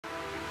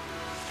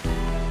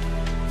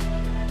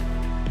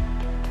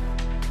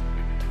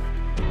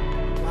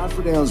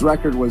Ferdinand's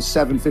record was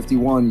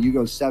 7:51. You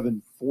go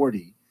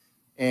 7:40.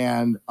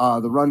 And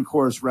the run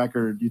course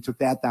record, you took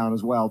that down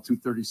as well,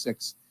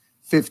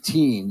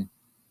 2:36:15.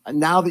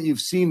 Now that you've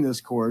seen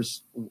this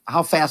course,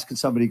 how fast can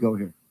somebody go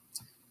here?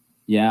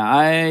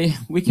 Yeah,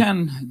 we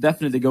can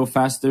definitely go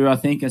faster. I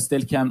think I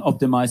still can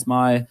optimize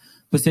my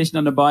position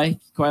on the bike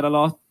quite a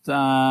lot.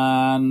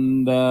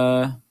 And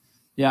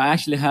yeah, I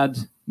actually had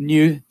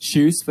new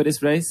shoes for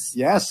this race.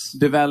 Yes.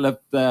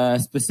 Developed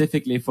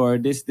specifically for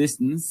this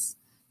distance.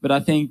 But I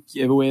think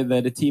with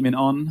the team in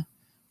On,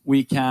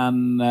 we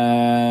can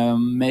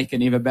make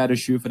an even better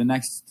shoe for the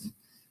next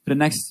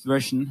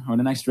version or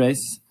the next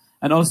race.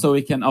 And also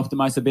we can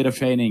optimize a bit of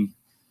training.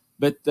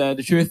 But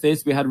the truth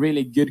is we had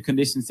really good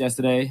conditions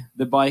yesterday.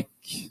 The bike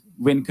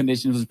wind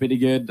conditions was pretty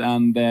good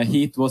and the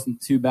heat wasn't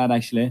too bad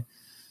actually.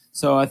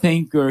 So I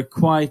think we're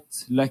quite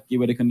lucky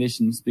with the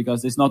conditions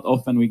because it's not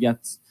often we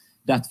get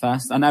that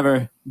fast. I've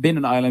never been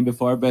on the island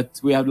before, but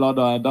we have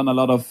done a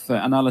lot of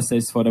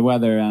analysis for the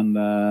weather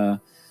and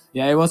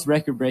yeah, it was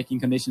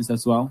record-breaking conditions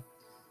as well.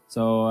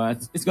 So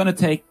it's going to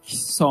take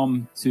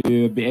some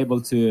to be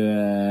able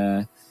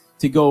to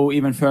go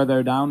even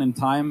further down in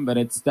time, but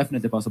it's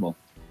definitely possible.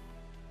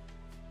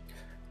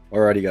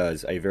 Alrighty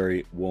guys, a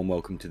very warm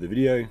welcome to the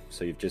video.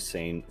 So you've just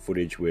seen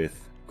footage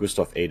with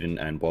Gustav Iden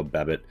and Bob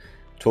Babbitt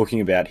talking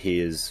about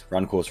his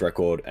run course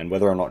record and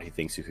whether or not he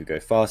thinks he could go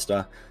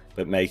faster,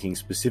 but making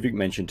specific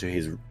mention to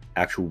his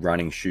actual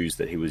running shoes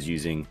that he was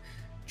using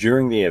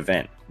during the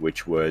event,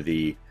 which were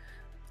the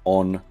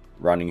On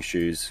running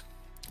shoes,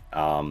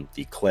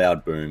 the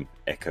Cloudboom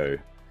Echo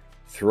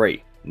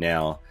 3.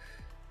 Now,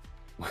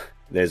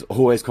 there's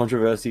always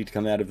controversy to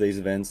come out of these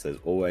events. There's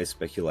always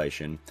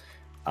speculation.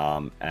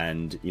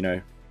 And, you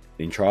know,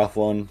 in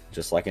triathlon,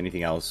 just like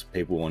anything else,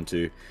 people want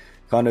to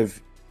kind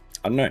of,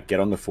 I don't know, get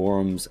on the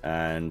forums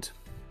and,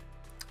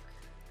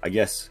 I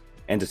guess,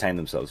 entertain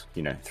themselves,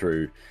 you know,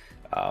 through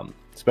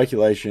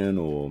speculation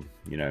or,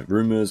 you know,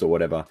 rumors or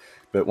whatever.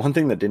 But one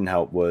thing that didn't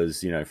help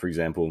was, you know, for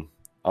example,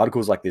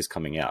 articles like this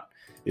coming out.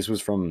 This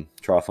was from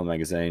Triathlon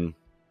magazine.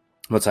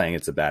 I'm not saying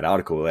it's a bad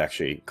article. It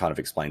actually kind of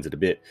explains it a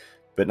bit.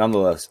 But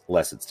nonetheless,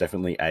 it's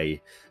definitely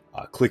a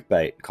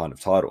clickbait kind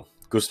of title.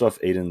 Gustav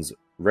Iden's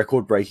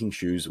record-breaking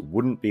shoes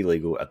wouldn't be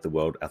legal at the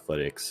World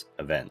Athletics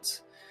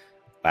events.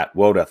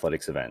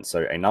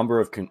 So a number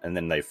of, and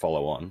then they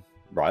follow on,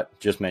 right?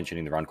 Just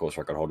mentioning the run course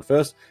record holder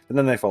first, but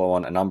then they follow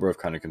on, a number of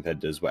Kona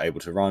competitors were able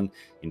to run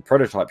in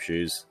prototype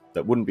shoes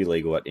that wouldn't be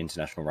legal at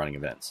international running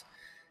events.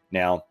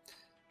 Now,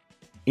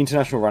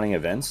 international running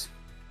events,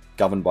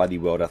 governed by the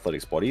World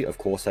Athletics body, of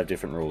course have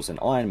different rules than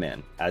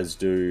Ironman, as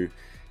do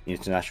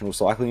international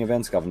cycling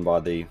events governed by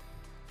the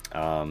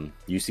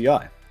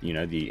UCI, you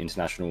know, the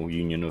International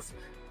Union of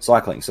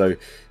Cycling. So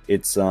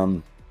it's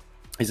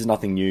this is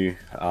nothing new.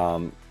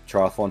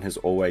 Triathlon has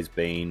always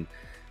been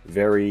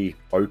very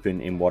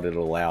open in what it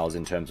allows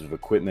in terms of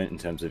equipment, in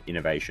terms of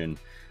innovation.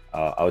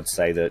 I would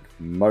say that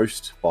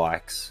most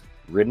bikes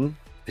ridden,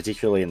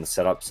 particularly in the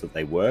setups that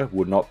they were,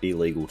 would not be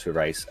legal to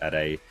race at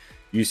a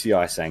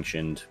UCI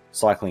sanctioned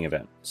cycling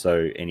event.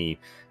 So any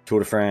Tour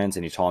de France,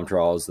 any time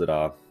trials that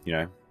are, you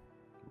know,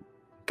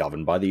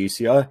 governed by the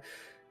UCI,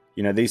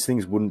 you know, these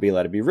things wouldn't be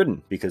allowed to be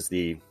ridden because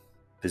the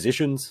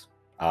positions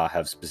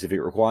have specific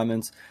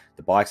requirements,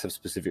 the bikes have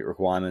specific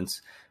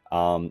requirements,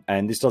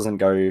 and this doesn't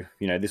go,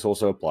 you know, this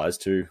also applies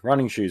to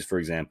running shoes, for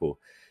example.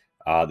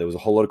 There was a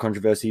whole lot of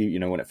controversy, you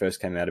know, when it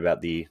first came out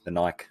about the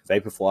Nike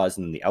Vaporflies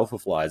and then the Alpha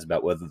Flies,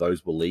 about whether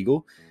those were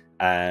legal.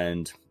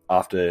 And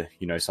after,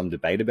 you know, some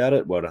debate about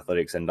it, World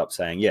Athletics ended up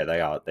saying, yeah,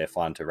 they're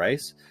fine to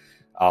race.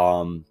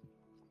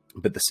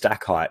 But the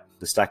stack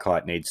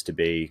height needs to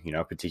be, you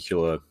know, a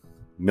particular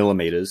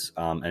millimeters,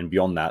 and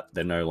beyond that,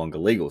 they're no longer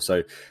legal.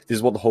 So this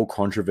is what the whole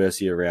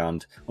controversy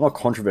around, well, not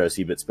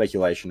controversy, but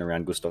speculation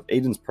around Gustav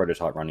Iden's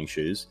prototype running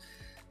shoes,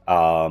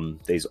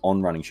 these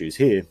On running shoes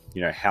here,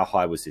 you know, how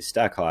high was his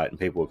stack height? And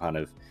people were kind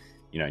of,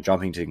 you know,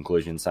 jumping to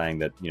conclusions saying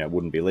that, you know, it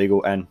wouldn't be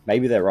legal. And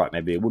maybe they're right,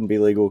 maybe it wouldn't be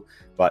legal,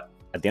 but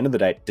at the end of the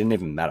day, it didn't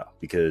even matter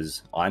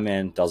because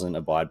Ironman doesn't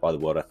abide by the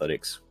World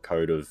Athletics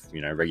code of, you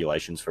know,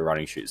 regulations for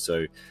running shoes.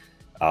 So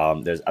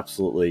there's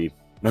absolutely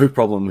no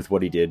problem with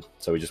what he did.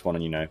 So we just want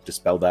to, you know,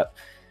 dispel that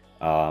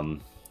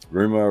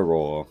rumor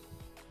or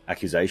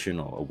accusation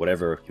or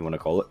whatever you want to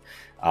call it.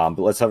 But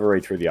let's have a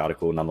read through the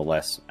article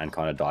nonetheless and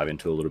kind of dive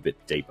into a little bit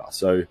deeper.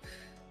 So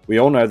we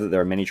all know that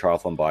there are many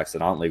triathlon bikes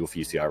that aren't legal for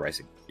UCI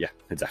racing. Yeah,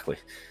 exactly.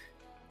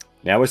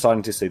 Now we're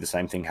starting to see the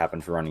same thing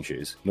happen for running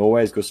shoes.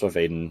 Norway's Gustav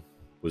Iden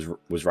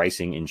was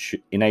racing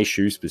in a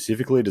shoe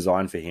specifically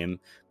designed for him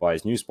by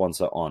his new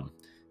sponsor On.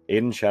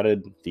 Iden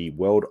shattered the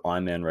World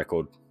Ironman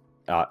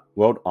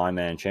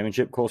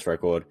Championship course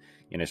record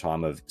in a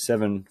time of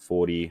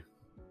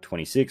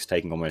 7:40:26,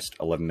 taking almost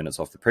 11 minutes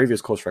off the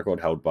previous course record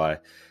held by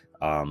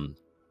Jan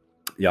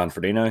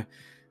Frodeno,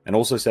 and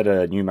also set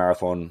a new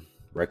marathon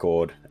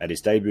record at his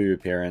debut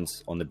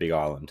appearance on the Big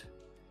Island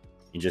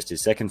in just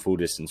his second full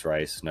distance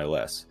race, no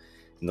less.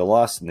 In the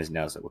last, and this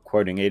now that we're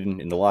quoting Iden,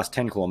 in the last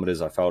 10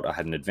 kilometers, I felt I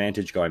had an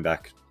advantage going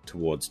back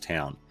towards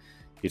town.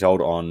 He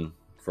told On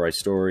for a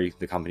story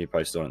the company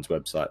posted on its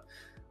website.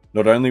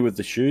 Not only with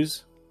the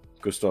shoes,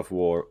 Gustav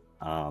wore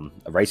a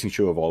racing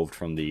shoe evolved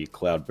from the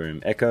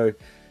Cloudboom Echo.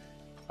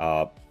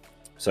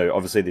 So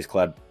obviously this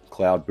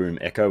Cloudboom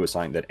Echo is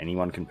something that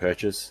anyone can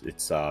purchase.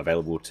 It's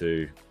available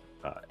to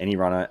any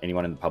runner,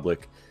 anyone in the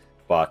public,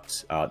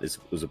 but this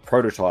was a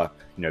prototype,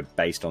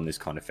 based on this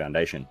kind of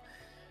foundation.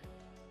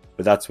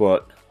 But that's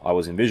what I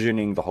was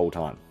envisioning the whole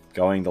time,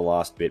 going the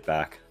last bit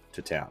back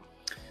to town.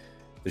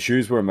 The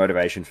shoes were a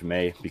motivation for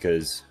me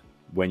because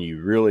when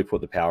you really put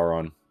the power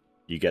on,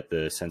 you get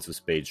the sense of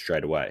speed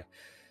straight away.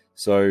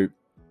 So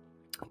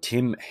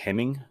Tim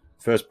Hemming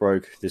first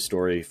broke this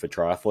story for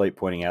Triathlete,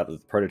 pointing out that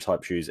the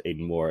prototype shoes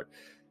Iden wore at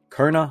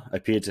Kona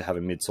appeared to have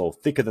a midsole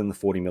thicker than the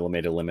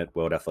 40mm limit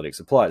World Athletics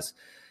applies,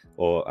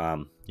 or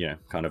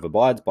kind of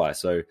abides by.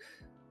 So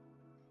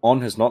On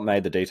has not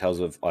made the details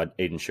of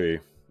Iden's shoe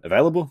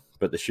available,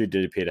 but the shoe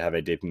did appear to have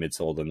a deeper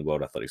midsole than the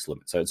World Athletics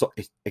limit. So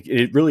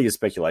it really is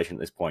speculation at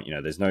this point.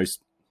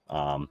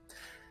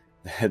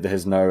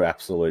 There's no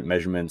absolute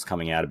measurements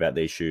coming out about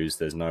these shoes.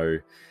 There's no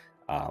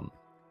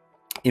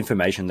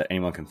information that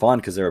anyone can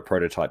find because they're a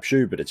prototype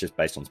shoe, but it's just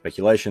based on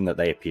speculation that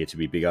they appear to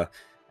be bigger.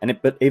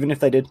 But even if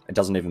they did, it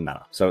doesn't even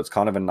matter. So it's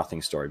kind of a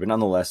nothing story. But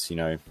nonetheless,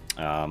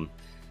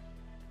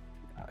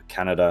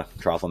 Canada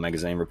Triathlon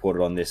Magazine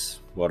reported on this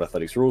World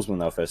Athletics rules when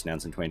they were first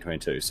announced in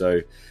 2022.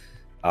 So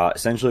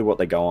essentially what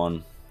they go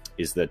on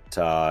is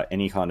that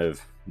any kind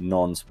of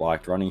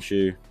non-spiked running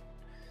shoe,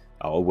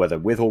 or whether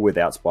with or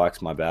without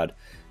spikes, my bad,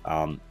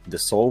 the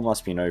sole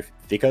must be no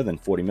thicker than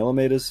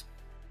 40mm.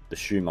 The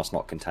shoe must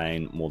not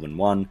contain more than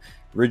one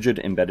rigid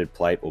embedded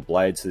plate or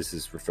blade. So this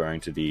is referring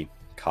to the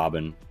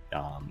carbon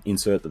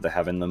insert that they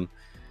have in them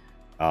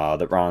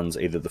that runs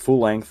either the full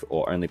length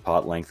or only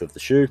part length of the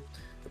shoe.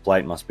 The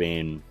plate must be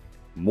in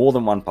more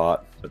than one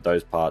part, but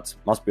those parts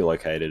must be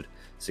located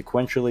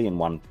sequentially in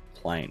one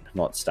plane,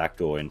 not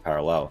stacked or in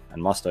parallel,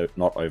 and must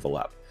not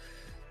overlap.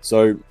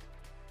 So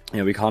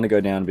we kind of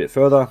go down a bit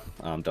further,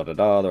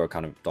 they're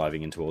kind of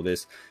diving into all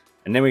this,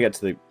 and then we get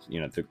to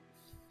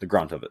the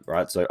grunt of it,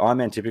 right? So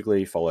Ironman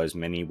typically follows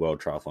many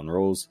World Triathlon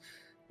rules,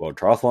 World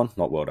Triathlon,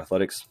 not World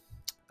Athletics.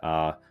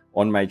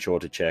 On made sure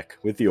to check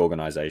with the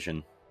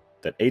organization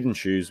that Iden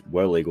shoes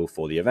were legal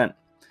for the event.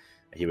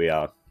 Here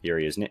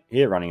he is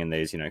here running in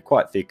these,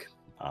 quite thick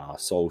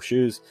sole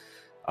shoes,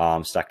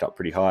 stacked up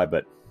pretty high,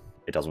 but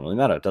it doesn't really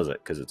matter, does it?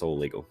 Because it's all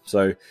legal.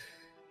 So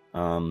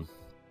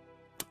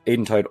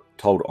Iden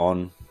told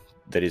On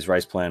that his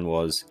race plan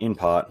was in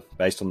part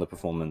based on the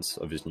performance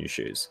of his new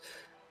shoes.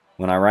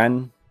 When I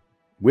ran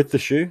with the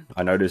shoe,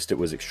 I noticed it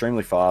was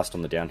extremely fast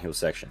on the downhill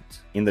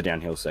sections. In the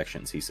downhill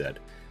sections, he said.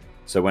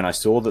 So when I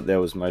saw that there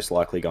was most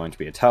likely going to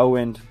be a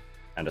tailwind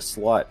and a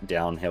slight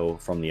downhill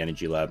from the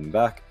energy lab and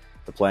back,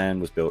 the plan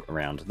was built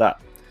around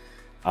that.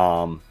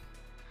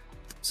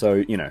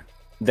 So,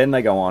 then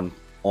they go on.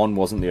 On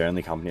wasn't the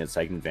only company that's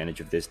taken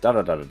advantage of this,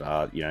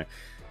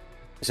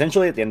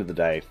 Essentially, at the end of the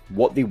day,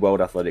 what the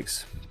World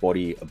Athletics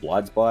body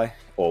abides by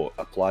or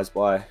applies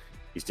by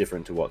is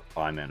different to what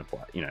Ironman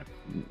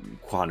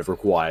kind of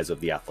requires of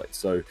the athletes.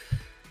 So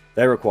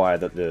they require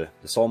that the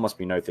sole must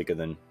be no thicker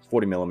than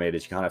 40mm. You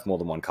can't have more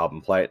than one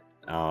carbon plate.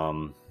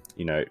 Can't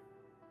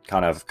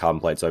have carbon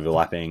plates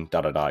overlapping,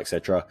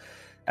 etc.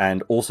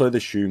 And also the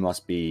shoe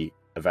must be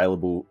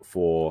available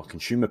for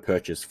consumer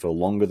purchase for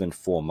longer than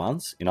 4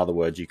 months. In other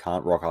words, you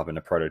can't rock up in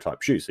a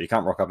prototype shoe. So you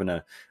can't rock up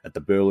at the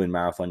Berlin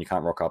Marathon. You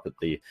can't rock up at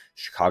the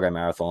Chicago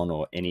Marathon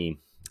or any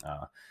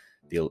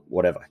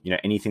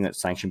anything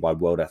that's sanctioned by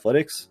World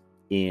Athletics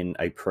in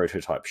a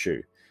prototype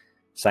shoe.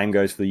 Same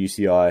goes for the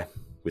UCI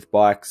with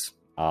bikes.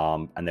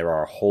 And there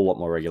are a whole lot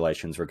more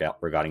regulations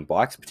regarding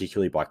bikes,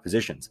 particularly bike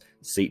positions.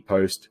 Seat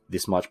post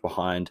this much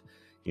behind,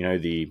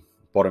 the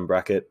bottom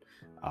bracket,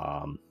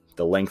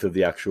 the length of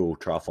the actual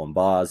triathlon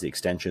bars, the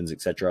extensions,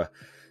 etc.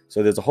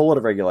 So there's a whole lot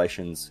of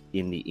regulations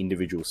in the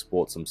individual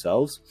sports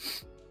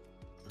themselves.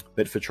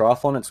 But for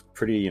triathlon, it's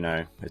pretty,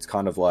 it's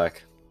kind of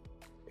like,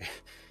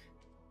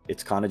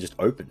 it's kind of just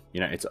open.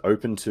 It's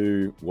open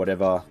to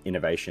whatever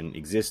innovation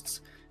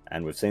exists.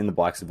 And we've seen the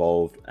bikes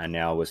evolve, and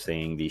now we're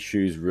seeing the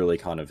shoes really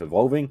kind of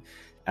evolving.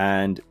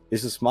 And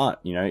this is smart.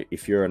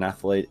 If you're an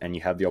athlete and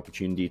you have the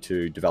opportunity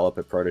to develop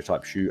a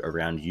prototype shoe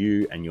around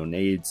you and your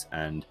needs,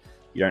 and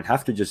you don't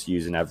have to just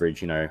use an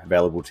average,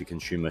 available to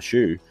consumer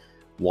shoe,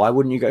 why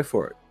wouldn't you go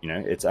for it?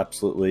 It's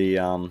absolutely,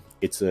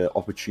 it's an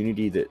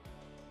opportunity that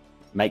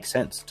makes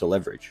sense to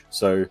leverage.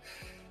 So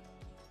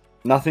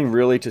nothing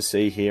really to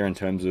see here in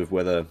terms of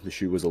whether the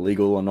shoe was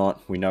illegal or not.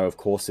 We know, of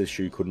course, this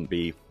shoe couldn't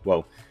be,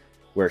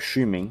 we're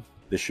assuming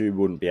the shoe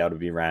wouldn't be able to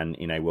be ran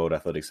in a World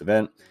Athletics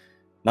event.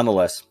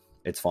 Nonetheless,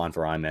 it's fine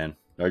for Ironman,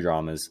 no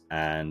dramas.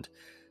 And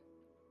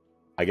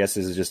I guess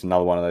this is just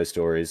another one of those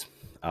stories.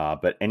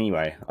 But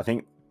anyway, I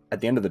think at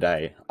the end of the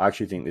day, I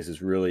actually think this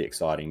is really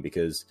exciting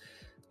because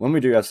when we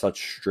do have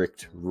such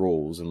strict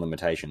rules and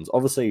limitations,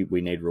 obviously we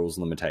need rules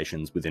and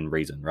limitations within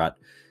reason, right?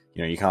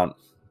 You can't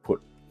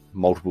put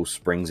multiple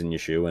springs in your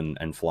shoe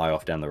and fly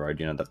off down the road.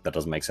 That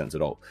doesn't make sense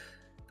at all.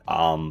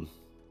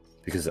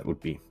 Because that would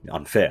be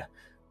unfair.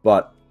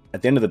 But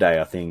at the end of the day,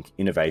 I think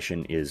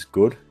innovation is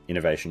good.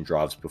 Innovation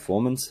drives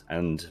performance,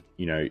 and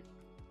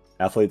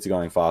athletes are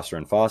going faster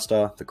and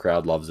faster. The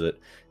crowd loves it.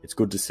 It's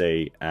good to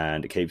see,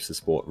 and it keeps the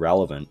sport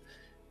relevant.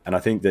 And I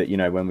think that,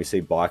 when we see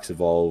bikes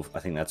evolve, I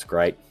think that's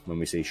great. When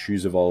we see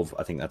shoes evolve,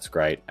 I think that's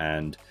great.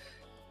 And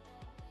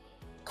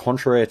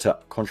contrary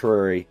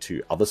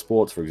to other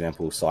sports, for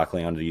example,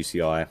 cycling under the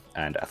UCI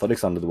and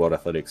athletics under the World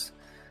Athletics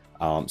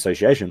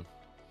Association,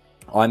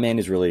 Ironman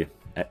is really,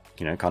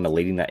 kind of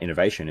leading that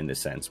innovation in this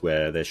sense,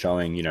 where they're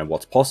showing,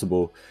 what's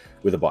possible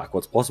with a bike,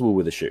 what's possible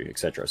with a shoe,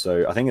 etc.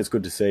 So I think it's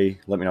good to see.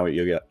 Let me know what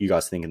you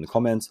guys think in the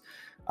comments.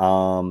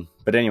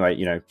 But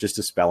anyway, just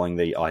dispelling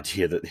the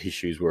idea that these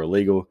shoes were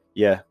illegal.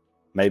 Yeah,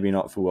 maybe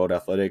not for World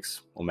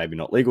Athletics, or maybe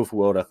not legal for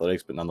World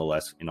Athletics, but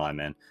nonetheless in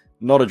Ironman,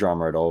 not a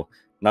drama at all.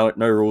 No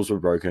rules were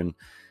broken.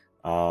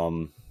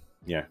 Nothing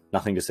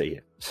to see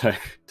here. So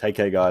take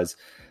care, guys.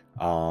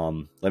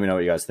 Let me know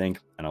what you guys think,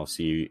 and I'll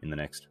see you in the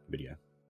next video.